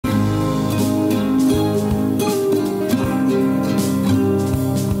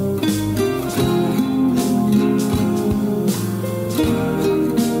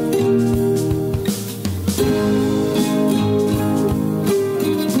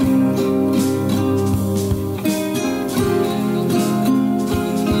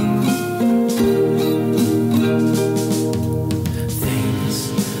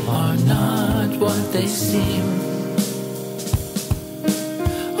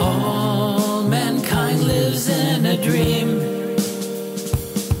dream,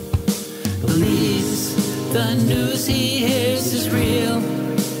 believes the news he hears is real,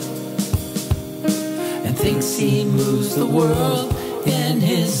 and thinks he moves the world in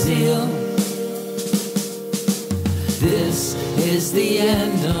his zeal. This is the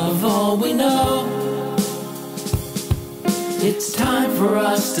end of all we know. It's time for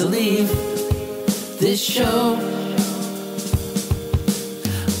us to leave this show.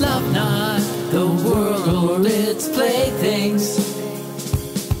 Love not the world or its playthings.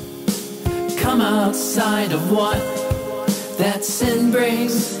 Come outside of what that sin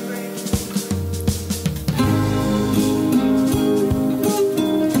brings.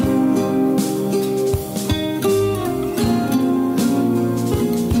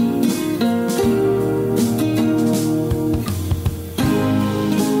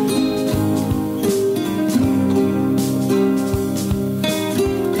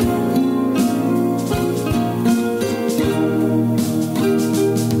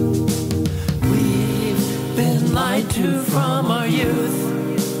 From our youth,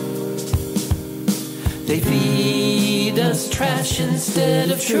 they feed us trash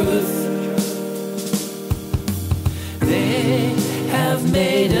instead of truth. They have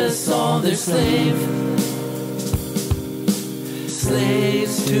made us all their slaves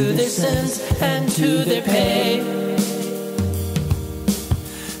to their sins and to their pay.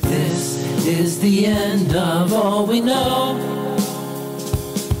 This is the end of all we know.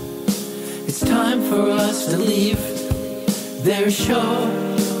 It's time for us to leave their show.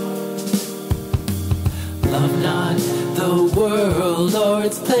 Love not the world or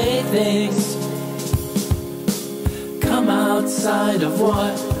its playthings. Come outside of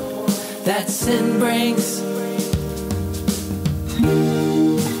what that sin brings.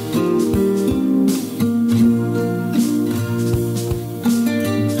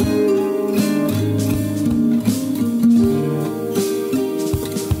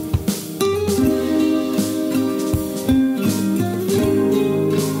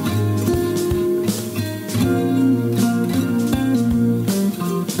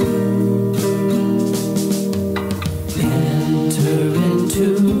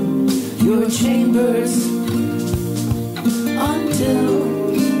 Your chambers until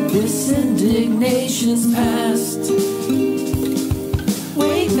this indignation's past.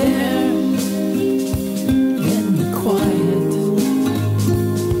 Wait there in the quiet,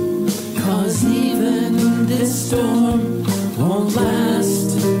 'cause even this storm won't last.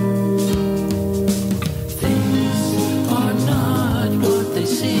 Things are not what they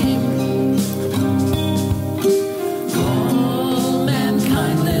seem.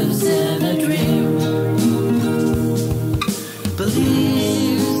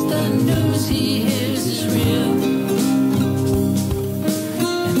 Believes the news he hears is real,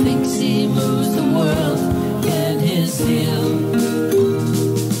 and thinks he moves the world in his zeal.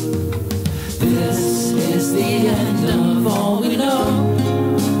 This is the end of all we know.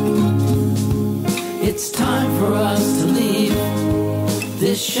 It's time for us to leave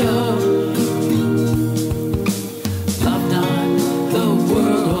this show. Love not the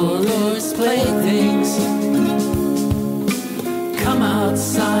world or its playthings. Come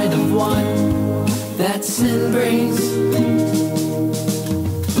outside of what that sin brings.